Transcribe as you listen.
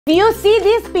If you see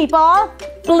these people,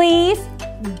 please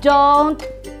don't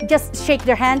just shake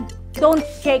their hand. Don't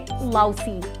shake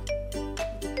lousy.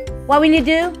 What will you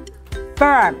do?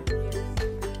 Firm.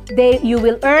 You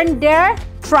will earn their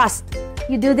trust.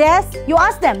 You do this, you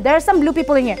ask them. There are some blue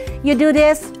people in here. You do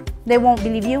this, they won't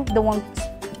believe you.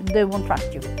 They won't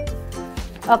trust you.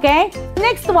 Okay?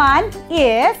 Next one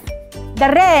is the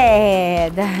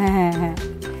red.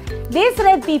 These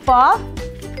red people,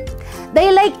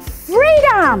 they like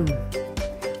freedom.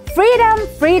 Freedom,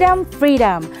 freedom,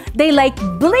 freedom. They like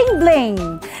bling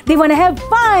bling. They want to have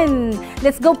fun.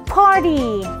 Let's go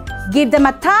party. Give them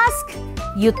a task.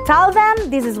 You tell them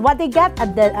this is what they get.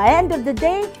 At the end of the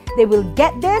day, they will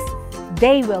get this.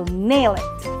 They will nail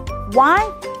it. Why?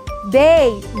 They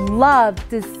love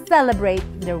to celebrate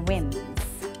their wins.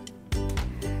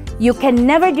 You can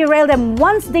never derail them.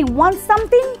 Once they want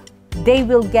something, they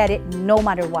will get it no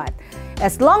matter what.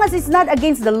 As long as it's not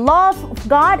against the law of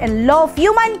God and law of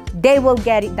human, they will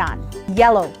get it done.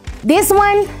 Yellow. This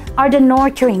one are the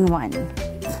nurturing one.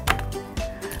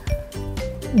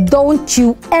 Don't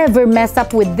you ever mess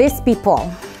up with these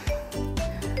people.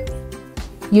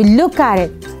 You look at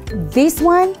it. This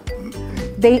one,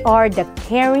 they are the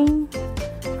caring,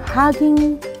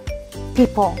 hugging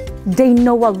people. They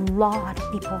know a lot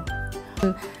of people.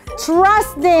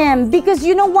 Trust them because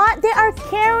you know what? They are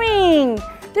caring.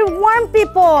 They're warm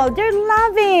people. They're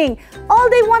loving. All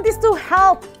they want is to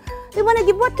help. They want to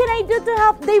give, what can I do to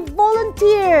help? They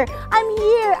volunteer. I'm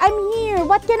here.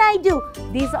 What can I do?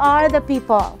 These are the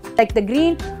people. Like the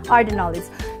green are the knowledge.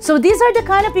 So these are the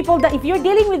kind of people that if you're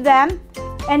dealing with them,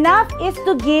 enough is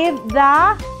to give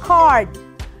the card.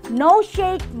 No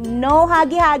shake, no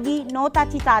huggy, no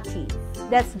touchy.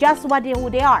 That's just who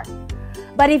they are.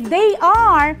 But if they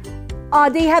are,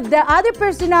 they have the other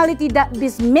personality that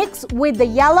is mixed with the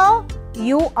yellow,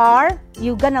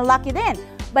 you're gonna lock it in.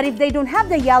 But if they don't have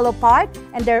the yellow part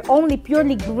and they're only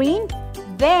purely green,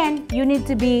 then you need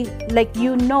to be like,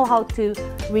 you know how to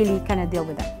really kind of deal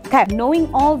with them. Okay,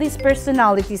 knowing all these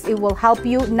personalities, it will help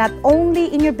you not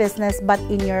only in your business, but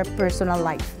in your personal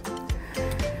life.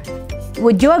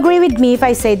 Would you agree with me if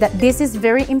I say that this is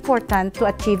very important to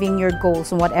achieving your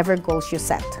goals and whatever goals you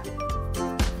set?